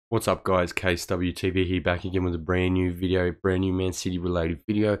What's up guys, KSWTV here, back again with a brand new video, brand new Man City related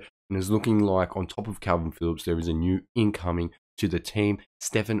video, and it's looking like on top of Calvin Phillips there is a new incoming to the team,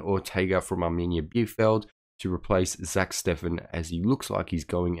 Stefan Ortega from Arminia Bielefeld, to replace Zach Stefan, as he looks like he's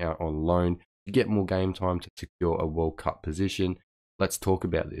going out on loan to get more game time to secure a World Cup position. Let's talk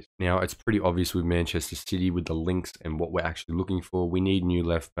about this. Now, it's pretty obvious with Manchester City with the links and what we're actually looking for. We need new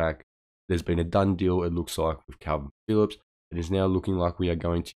left back. There's been a done deal, it looks like, with Calvin Phillips. It is now looking like we are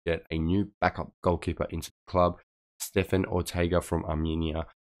going to get a new backup goalkeeper into the club, Stefan Ortega from Arminia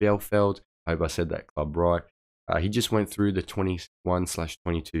Bielefeld. I hope I said that club right. He just went through the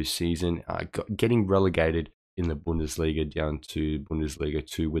 21/22 season, getting relegated in the Bundesliga down to Bundesliga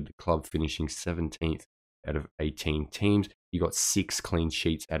 2, with the club finishing 17th out of 18 teams. He got 6 clean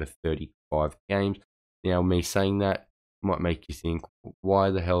sheets out of 35 games. Now, me saying that might make you think,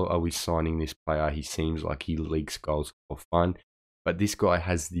 why the hell are we signing this player? He seems like he leaks goals for fun. But this guy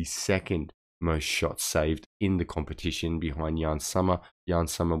has the second most shots saved in the competition, behind Jan Sommer. Jan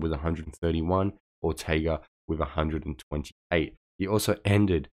Sommer with 131, Ortega with 128. He also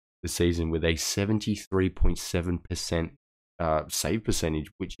ended the season with a 73.7% save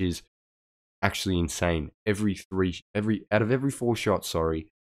percentage, which is actually insane. Out of every 4 shots,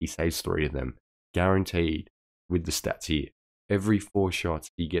 he saves 3 of them. Guaranteed. With the stats here, every 4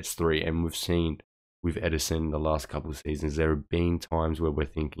 shots he gets 3, and we've seen with Edison the last couple of seasons, there have been times where we're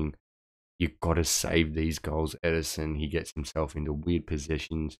thinking, you've got to save these goals, Edison. He gets himself into weird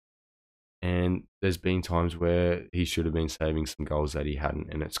positions, and there's been times where he should have been saving some goals that he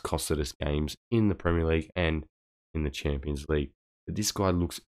hadn't, and it's costed us games in the Premier League and in the Champions League. But this guy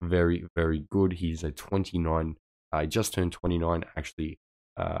looks very, very good. He's a 29, just turned 29 actually.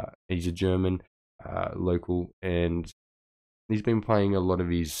 He's a German local, and he's been playing a lot of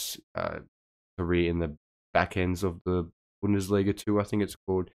his career in the back ends of the Bundesliga 2, I think it's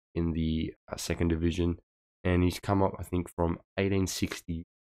called, in the second division. And he's come up, I think, from 1860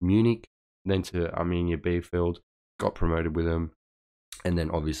 Munich, then to Arminia Bielefeld, got promoted with them, and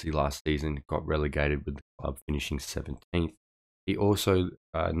then obviously last season got relegated with the club, finishing 17th. He also,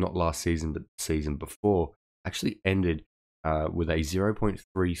 not last season but the season before, actually ended with a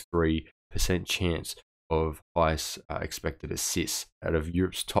 0.33% chance of highest expected assists out of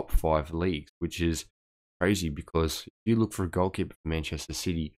Europe's top 5 leagues, which is crazy, because if you look for a goalkeeper for Manchester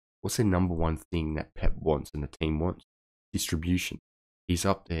City, what's the number one thing that Pep wants and the team wants? Distribution. He's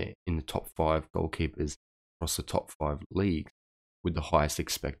up there in the top 5 goalkeepers across the top 5 leagues with the highest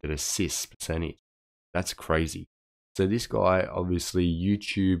expected assists percentage. That's crazy. So this guy, obviously,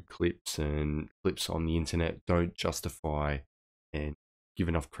 YouTube clips and clips on the internet don't justify and give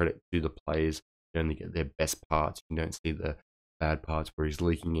enough credit to the players. You only get their best parts. You don't see the bad parts where he's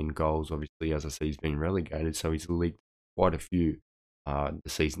leaking in goals. Obviously, as I said, he's been relegated, so he's leaked quite a few the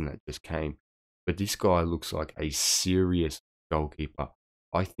season that just came. But this guy looks like a serious goalkeeper.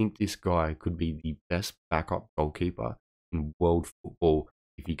 I think this guy could be the best backup goalkeeper in world football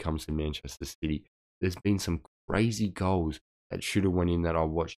if he comes to Manchester City. There's been some crazy goals that should have went in that I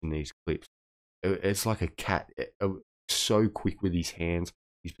watched in these clips. It's like a cat, so quick with his hands.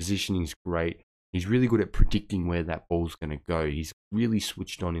 His positioning's great. He's really good at predicting where that ball's going to go. He's really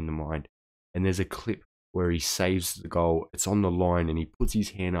switched on in the mind. And there's a clip where he saves the goal. It's on the line, and he puts his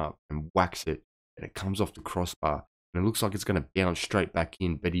hand up and whacks it, and it comes off the crossbar. And it looks like it's going to bounce straight back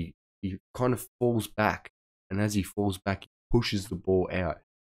in, but he kind of falls back. And as he falls back, he pushes the ball out.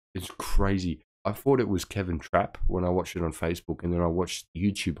 It's crazy. I thought it was Kevin Trapp when I watched it on Facebook, and then I watched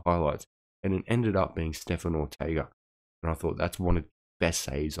YouTube highlights, and it ended up being Stefan Ortega. And I thought, that's one of the best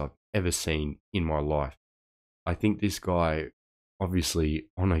saves I've ever seen in my life. I think this guy, obviously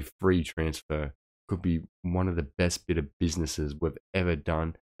on a free transfer, could be one of the best bit of businesses we've ever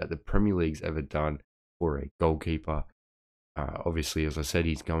done, that the Premier League's ever done for a goalkeeper. Obviously, as I said,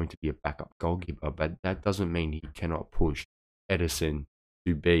 he's going to be a backup goalkeeper, but that doesn't mean he cannot push Edison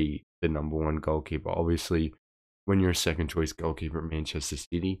to be the number 1 goalkeeper. Obviously, when you're a second choice goalkeeper at Manchester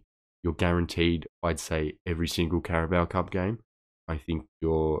City, you're guaranteed, I'd say, every single Carabao Cup game. I think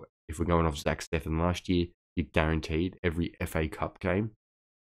if we're going off Zach Stefan last year, you're guaranteed every FA Cup game.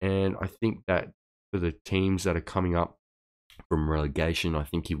 And I think that for the teams that are coming up from relegation, I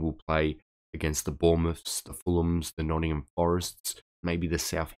think he will play against the Bournemouths, the Fulhams, the Nottingham Forests, maybe the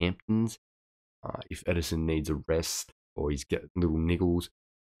Southamptons, if Edison needs a rest or he's getting little niggles.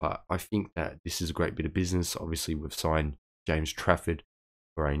 But I think that this is a great bit of business. Obviously, we've signed James Trafford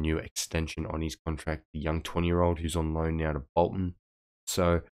for a new extension on his contract, the young 20-year-old who's on loan now to Bolton.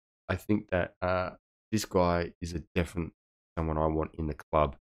 So I think that this guy is a definite someone I want in the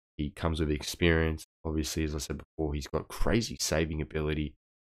club. He comes with experience. Obviously, as I said before, he's got crazy saving ability.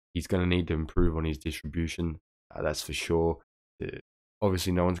 He's going to need to improve on his distribution. That's for sure. Uh,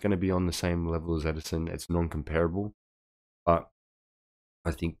 Obviously, no one's going to be on the same level as Edison. It's non-comparable, but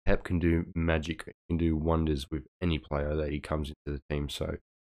I think Pep can do magic, can do wonders with any player that he comes into the team. So,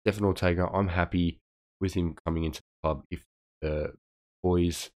 Stefan Ortega, I'm happy with him coming into the club. If the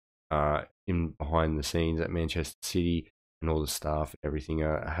boys in behind the scenes at Manchester City and all the staff and everything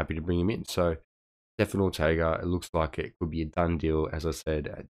are happy to bring him in. So, Stefan Ortega, it looks like it could be a done deal, as I said,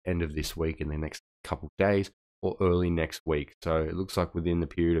 at the end of this week in the next couple of days or early next week. So it looks like within the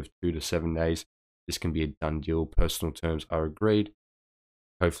period of 2 to 7 days, this can be a done deal. Personal terms are agreed.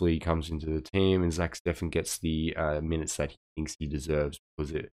 Hopefully, he comes into the team and Zach Stefan gets the minutes that he thinks he deserves,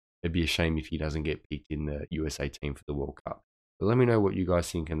 because it'd be a shame if he doesn't get picked in the USA team for the World Cup. But let me know what you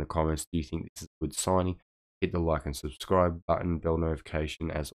guys think in the comments. Do you think this is a good signing? Hit the like and subscribe button, bell notification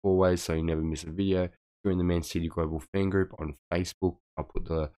as always, so you never miss a video. Join the Man City Global Fan Group on Facebook. I'll put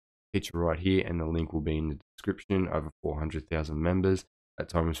the picture right here and the link will be in the description. Over 400,000 members at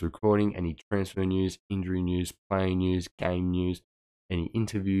time of recording. Any transfer news, injury news, playing news, game news, any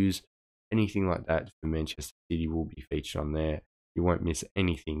interviews, anything like that for Manchester City will be featured on there. You won't miss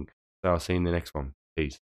anything. So I'll see you in the next one. Peace.